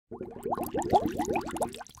Hey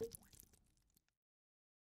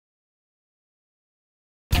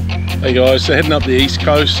guys, so heading up the east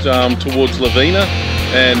coast towards Lovina,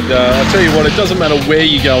 and I tell you what, it doesn't matter where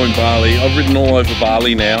you go in Bali. I've ridden all over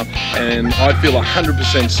Bali now, and I feel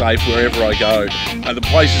 100% safe wherever I go. The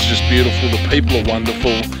place is just beautiful, the people are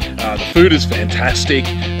wonderful, the food is fantastic,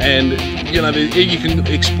 and you know, you can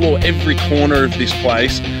explore every corner of this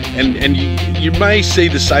place, and you may see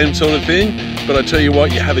the same sort of thing, but I tell you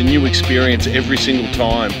what, you have a new experience every single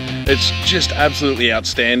time. It's just absolutely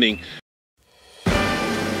outstanding.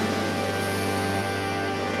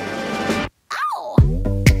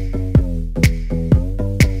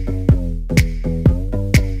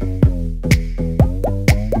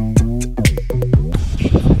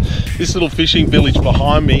 This little fishing village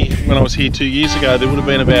behind me, when I was here 2 years ago, there would have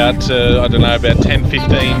been about, I don't know, about 10,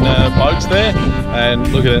 15 boats there,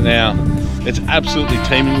 and look at it now. It's absolutely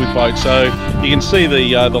teeming with boats, so you can see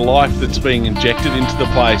the life that's being injected into the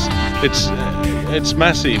place. It's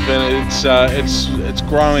massive, and it's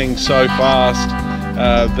growing so fast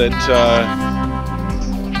that,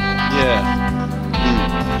 yeah,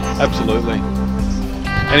 absolutely.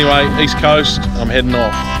 Anyway, East Coast, I'm heading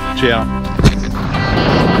off. Ciao.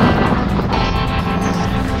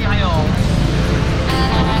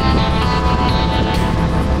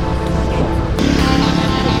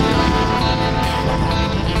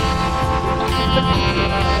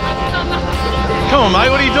 Come on, mate,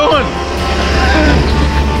 what are you doing?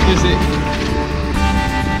 Is it?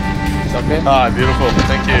 It's okay? Ah, beautiful,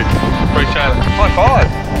 thank you. Appreciate it. High five.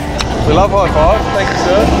 We love high five. Thank you,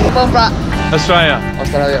 sir. Australia.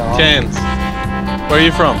 Australia. Cairns. Where are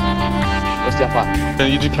you from? Australia.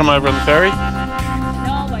 You did come over on the ferry? No,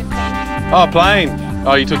 my friend. Oh, plane.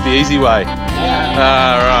 Oh, you took the easy way. Yeah.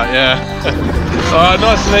 Ah, right, yeah. All right,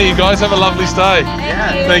 nice to meet you guys. Have a lovely stay.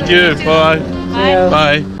 Yeah. Thank you. Bye. Bye.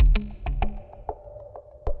 Bye.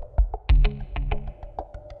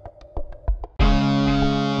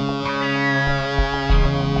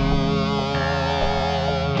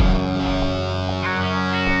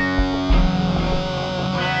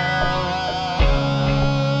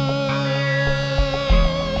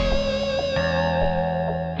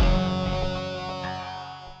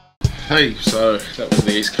 Hey, so that was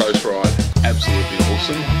the East Coast ride. Absolutely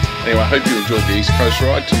awesome. Anyway, I hope you enjoyed the East Coast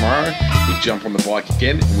ride. Tomorrow we jump on the bike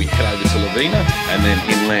again and we head over to Lovina and then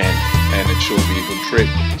inland, and it sure be a good trip.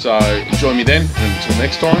 So join me then, and until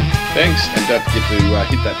next time, thanks, and don't forget to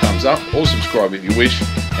hit that thumbs up or subscribe if you wish,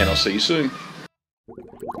 and I'll see you soon.